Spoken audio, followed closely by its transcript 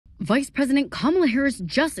Vice President Kamala Harris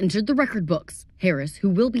just entered the record books. Harris, who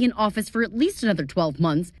will be in office for at least another 12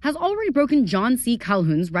 months, has already broken John C.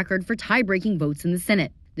 Calhoun's record for tie-breaking votes in the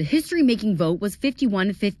Senate. The history-making vote was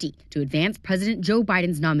 51-50 to advance President Joe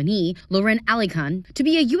Biden's nominee, Loren AliKhan, to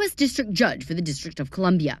be a U.S. District Judge for the District of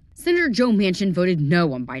Columbia. Senator Joe Manchin voted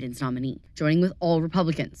no on Biden's nominee, joining with all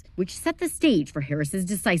Republicans, which set the stage for Harris's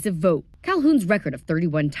decisive vote. Calhoun's record of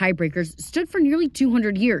 31 tiebreakers stood for nearly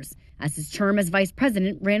 200 years, as his term as vice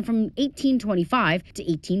president ran from 1825 to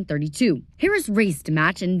 1832. Harris raced to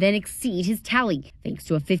match and then exceed his tally, thanks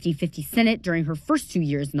to a 50-50 Senate during her first 2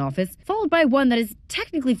 years in office, followed by one that is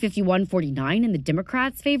technically 51-49 in the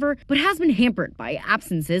Democrats' favor, but has been hampered by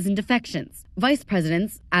absences and defections. Vice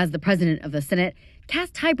presidents, as the president of the Senate,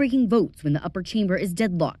 cast tie-breaking votes when the upper chamber is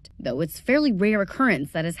deadlocked, though it's a fairly rare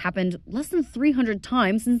occurrence that has happened less than 300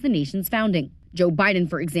 times since the nation's founding. Joe Biden,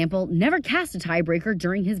 for example, never cast a tiebreaker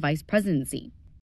during his vice presidency.